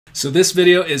So this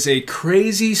video is a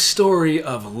crazy story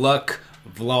of luck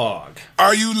vlog.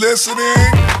 Are you listening?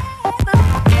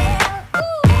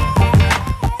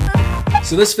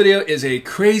 So this video is a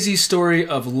crazy story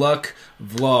of luck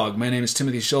vlog. My name is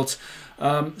Timothy Schultz.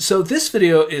 So this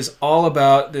video is all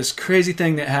about this crazy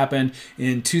thing that happened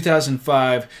in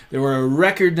 2005. There were a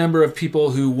record number of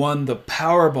people who won the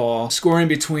Powerball, scoring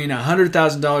between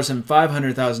 $100,000 and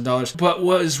 $500,000. But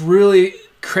what was really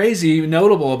crazy,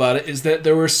 notable about it is that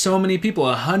there were so many people,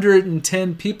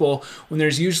 110 people, when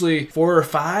there's usually 4 or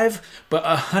 5, but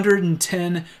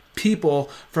 110 people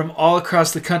from all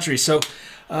across the country. So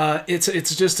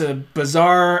it's just a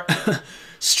bizarre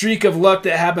streak of luck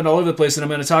that happened all over the place that I'm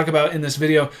going to talk about in this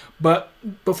video. But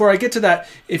before I get to that,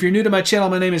 if you're new to my channel,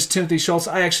 my name is Timothy Schultz.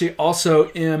 I actually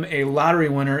also am a lottery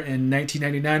winner in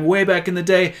 1999. Way back in the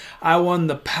day, I won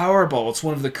the Powerball. It's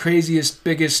one of the craziest,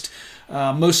 biggest,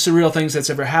 most surreal things that's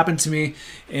ever happened to me.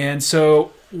 And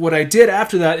so what I did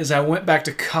after that is I went back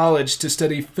to college to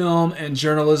study film and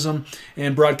journalism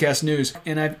and broadcast news.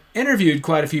 And I've interviewed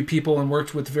quite a few people and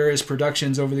worked with various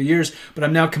productions over the years, but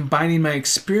I'm now combining my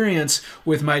experience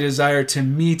with my desire to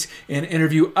meet and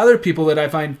interview other people that I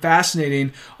find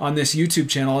fascinating on this YouTube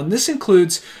channel. And this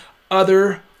includes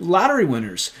other lottery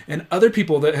winners and other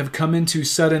people that have come into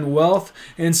sudden wealth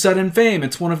and sudden fame.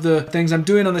 It's one of the things I'm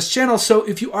doing on this channel. So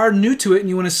if you are new to it and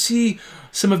you want to see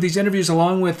some of these interviews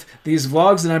along with these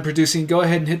vlogs that I'm producing, go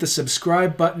ahead and hit the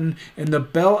subscribe button and the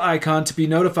bell icon to be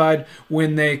notified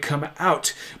when they come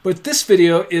out. But this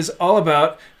video is all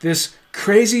about this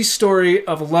crazy story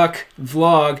of luck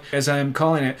vlog, as I am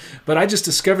calling it. But I just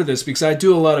discovered this because I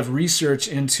do a lot of research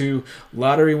into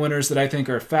lottery winners that I think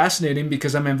are fascinating,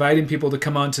 because I'm inviting people to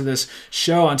come onto this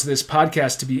show, onto this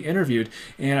podcast, to be interviewed.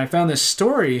 And I found this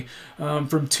story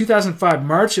from 2005,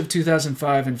 March of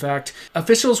 2005. In fact,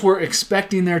 officials were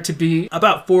expecting there to be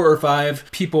about 4 or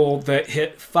 5 people that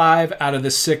hit 5 out of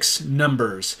the 6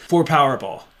 numbers for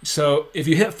Powerball. So if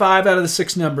you hit 5 out of the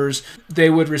 6 numbers, they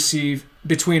would receive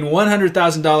between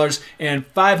 $100,000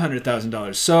 and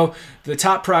 $500,000. So the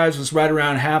top prize was right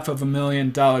around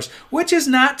 $500,000, which is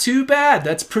not too bad.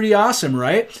 That's pretty awesome,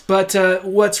 right? But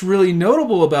what's really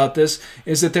notable about this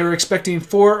is that they were expecting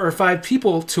 4 or 5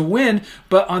 people to win,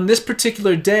 but on this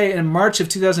particular day in March of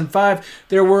 2005,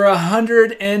 there were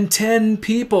 110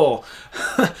 people.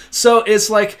 So it's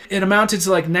like, it amounted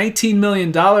to like $19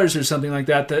 million or something like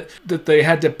that that they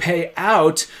had to pay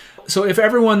out. So if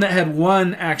everyone that had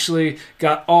won actually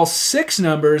got all 6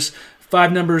 numbers,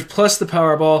 5 numbers plus the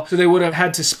Powerball, so they would have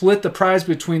had to split the prize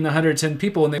between the 110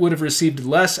 people, and they would have received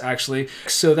less, actually.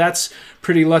 So that's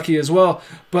pretty lucky as well.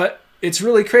 But it's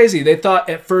really crazy. They thought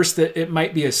at first that it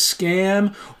might be a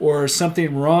scam or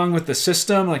something wrong with the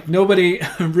system. Like, nobody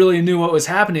really knew what was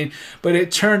happening. But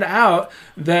it turned out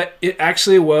that it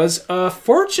actually was a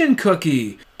fortune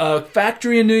cookie. A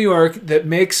factory in New York that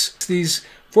makes these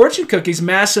fortune cookies,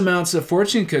 mass amounts of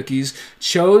fortune cookies,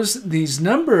 chose these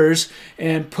numbers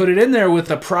and put it in there with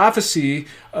a prophecy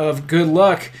of good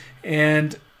luck.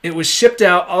 And it was shipped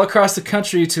out all across the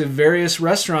country to various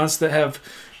restaurants that have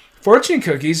fortune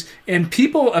cookies, and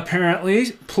people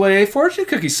apparently play fortune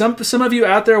cookies. Some of you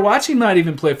out there watching might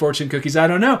even play fortune cookies. I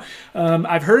don't know.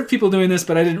 I've heard of people doing this,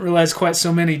 but I didn't realize quite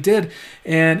so many did.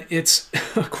 And it's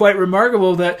quite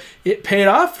remarkable that it paid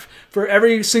off. For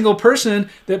every single person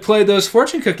that played those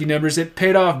fortune cookie numbers, it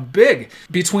paid off big,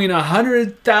 between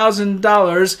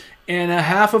 $100,000 and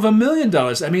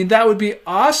 $500,000. I mean, that would be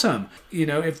awesome. You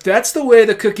know, if that's the way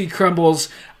the cookie crumbles,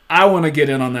 I want to get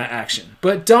in on that action.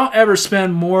 But don't ever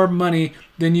spend more money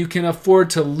than you can afford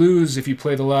to lose if you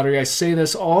play the lottery. I say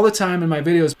this all the time in my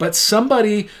videos, but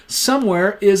somebody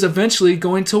somewhere is eventually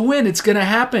going to win. It's going to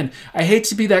happen. I hate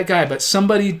to be that guy, but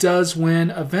somebody does win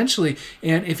eventually.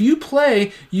 And if you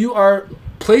play, you are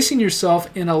placing yourself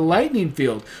in a lightning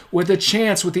field with a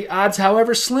chance, with the odds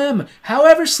however slim,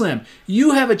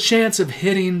 you have a chance of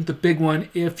hitting the big one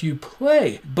if you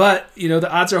play. But, you know,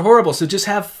 the odds are horrible, so just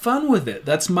have fun with it.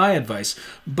 That's my advice.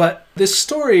 But this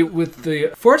story with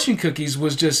the fortune cookies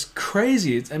was just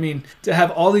crazy. I mean, to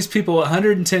have all these people,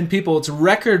 110 people, it's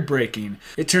record breaking.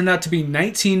 It turned out to be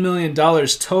 $19 million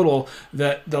total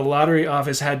that the lottery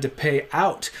office had to pay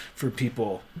out for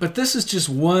people. But this is just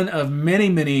one of many,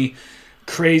 many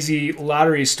crazy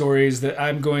lottery stories that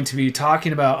I'm going to be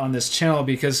talking about on this channel,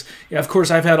 because, yeah, of course,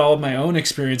 I've had all of my own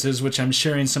experiences, which I'm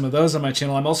sharing some of those on my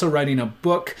channel. I'm also writing a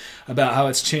book about how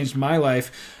it's changed my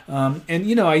life. And,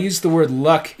 you know, I use the word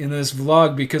luck in this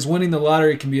vlog because winning the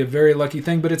lottery can be a very lucky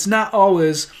thing, but it's not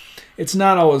always it's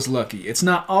not always lucky. It's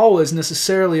not always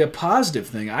necessarily a positive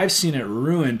thing. I've seen it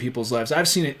ruin people's lives. I've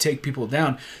seen it take people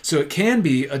down. So it can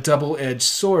be a double-edged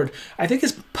sword. I think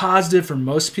it's positive for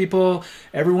most people.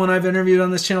 Everyone I've interviewed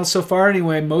on this channel so far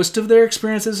anyway, most of their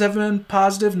experiences have been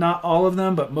positive. Not all of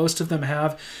them, but most of them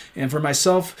have. And for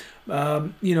myself,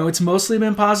 you know, it's mostly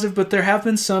been positive, but there have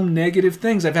been some negative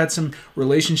things. I've had some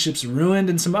relationships ruined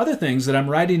and some other things that I'm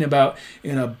writing about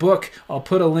in a book. I'll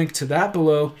put a link to that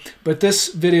below. But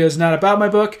this video is not about my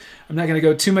book. I'm not going to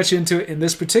go too much into it in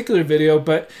this particular video,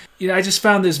 but you know, I just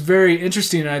found this very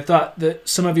interesting, and I thought that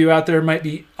some of you out there might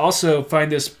be also find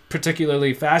this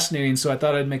particularly fascinating, so I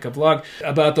thought I'd make a vlog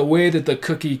about the way that the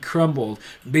cookie crumbled,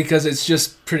 because it's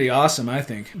just pretty awesome, I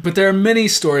think. But there are many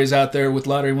stories out there with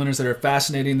lottery winners that are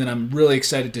fascinating that I'm really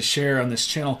excited to share on this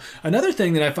channel. Another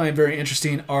thing that I find very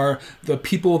interesting are the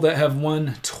people that have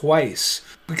won twice,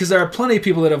 because there are plenty of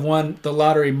people that have won the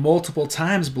lottery multiple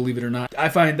times, believe it or not. I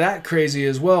find that crazy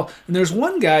as well. And there's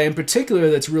one guy in particular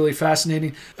that's really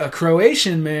fascinating, a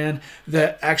Croatian man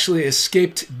that actually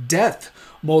escaped death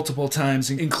multiple times,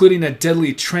 including a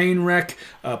deadly train wreck,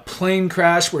 a plane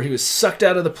crash where he was sucked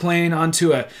out of the plane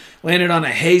landed on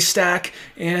a haystack,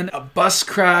 and a bus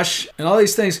crash, and all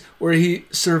these things where he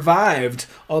survived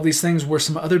all these things where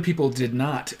some other people did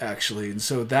not, actually. And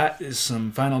so that is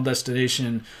some Final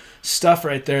Destination stuff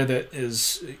right there that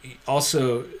is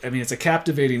also, I mean, it's a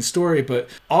captivating story, but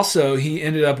also he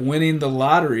ended up winning the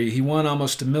lottery. He won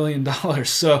almost $1 million.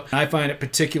 So I find it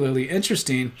particularly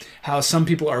interesting how some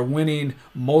people are winning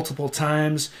multiple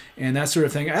times and that sort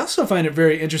of thing. I also find it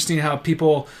very interesting how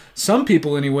some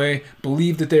people anyway,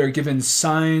 believe that they are given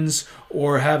signs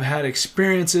or have had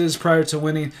experiences prior to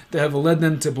winning that have led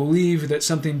them to believe that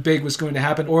something big was going to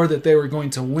happen or that they were going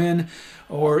to win.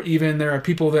 Or even there are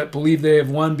people that believe they have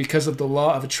won because of the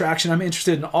law of attraction. I'm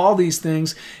interested in all these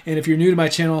things. And if you're new to my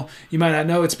channel, you might not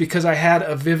know it's because I had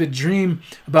a vivid dream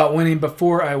about winning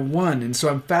before I won. And so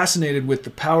I'm fascinated with the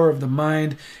power of the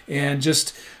mind and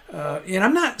just... and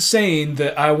I'm not saying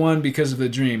that I won because of the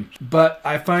dream, but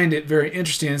I find it very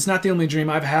interesting. It's not the only dream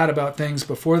I've had about things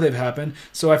before they've happened,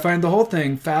 so I find the whole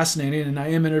thing fascinating, and I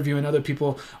am interviewing other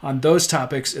people on those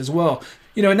topics as well.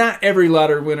 You know, not every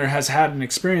lottery winner has had an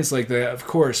experience like that, of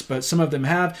course, but some of them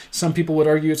have. Some people would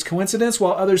argue it's coincidence,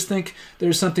 while others think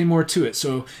there's something more to it.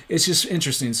 So it's just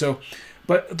interesting.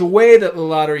 But the way that the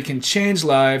lottery can change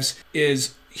lives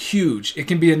is huge. It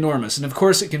can be enormous. And of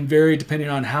course, it can vary depending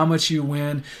on how much you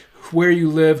win, where you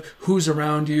live, who's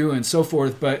around you, and so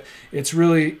forth. But it's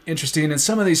really interesting, and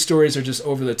some of these stories are just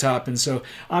over the top, and so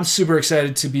I'm super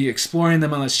excited to be exploring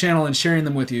them on this channel and sharing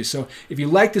them with you. So if you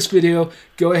like this video,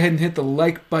 go ahead and hit the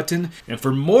like button. And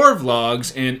for more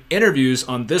vlogs and interviews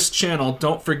on this channel,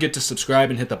 don't forget to subscribe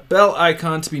and hit the bell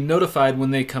icon to be notified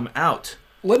when they come out.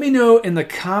 Let me know in the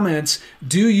comments,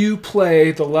 do you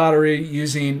play the lottery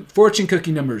using fortune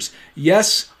cookie numbers?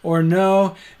 Yes or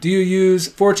no? Do you use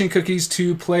fortune cookies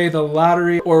to play the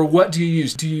lottery, or what do you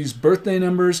use? Do you use birthday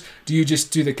numbers? Do you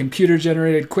just do the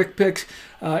computer-generated quick picks?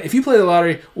 If you play the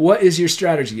lottery, what is your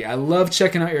strategy? I love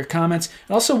checking out your comments.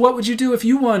 And also, what would you do if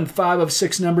you won 5 of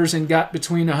 6 numbers and got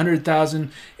between $100,000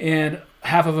 and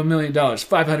 $500,000,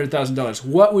 $500,000.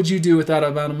 What would you do with that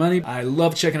amount of money? I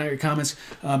love checking out your comments.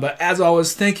 But as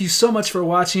always, thank you so much for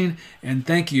watching, and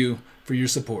thank you for your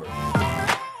support.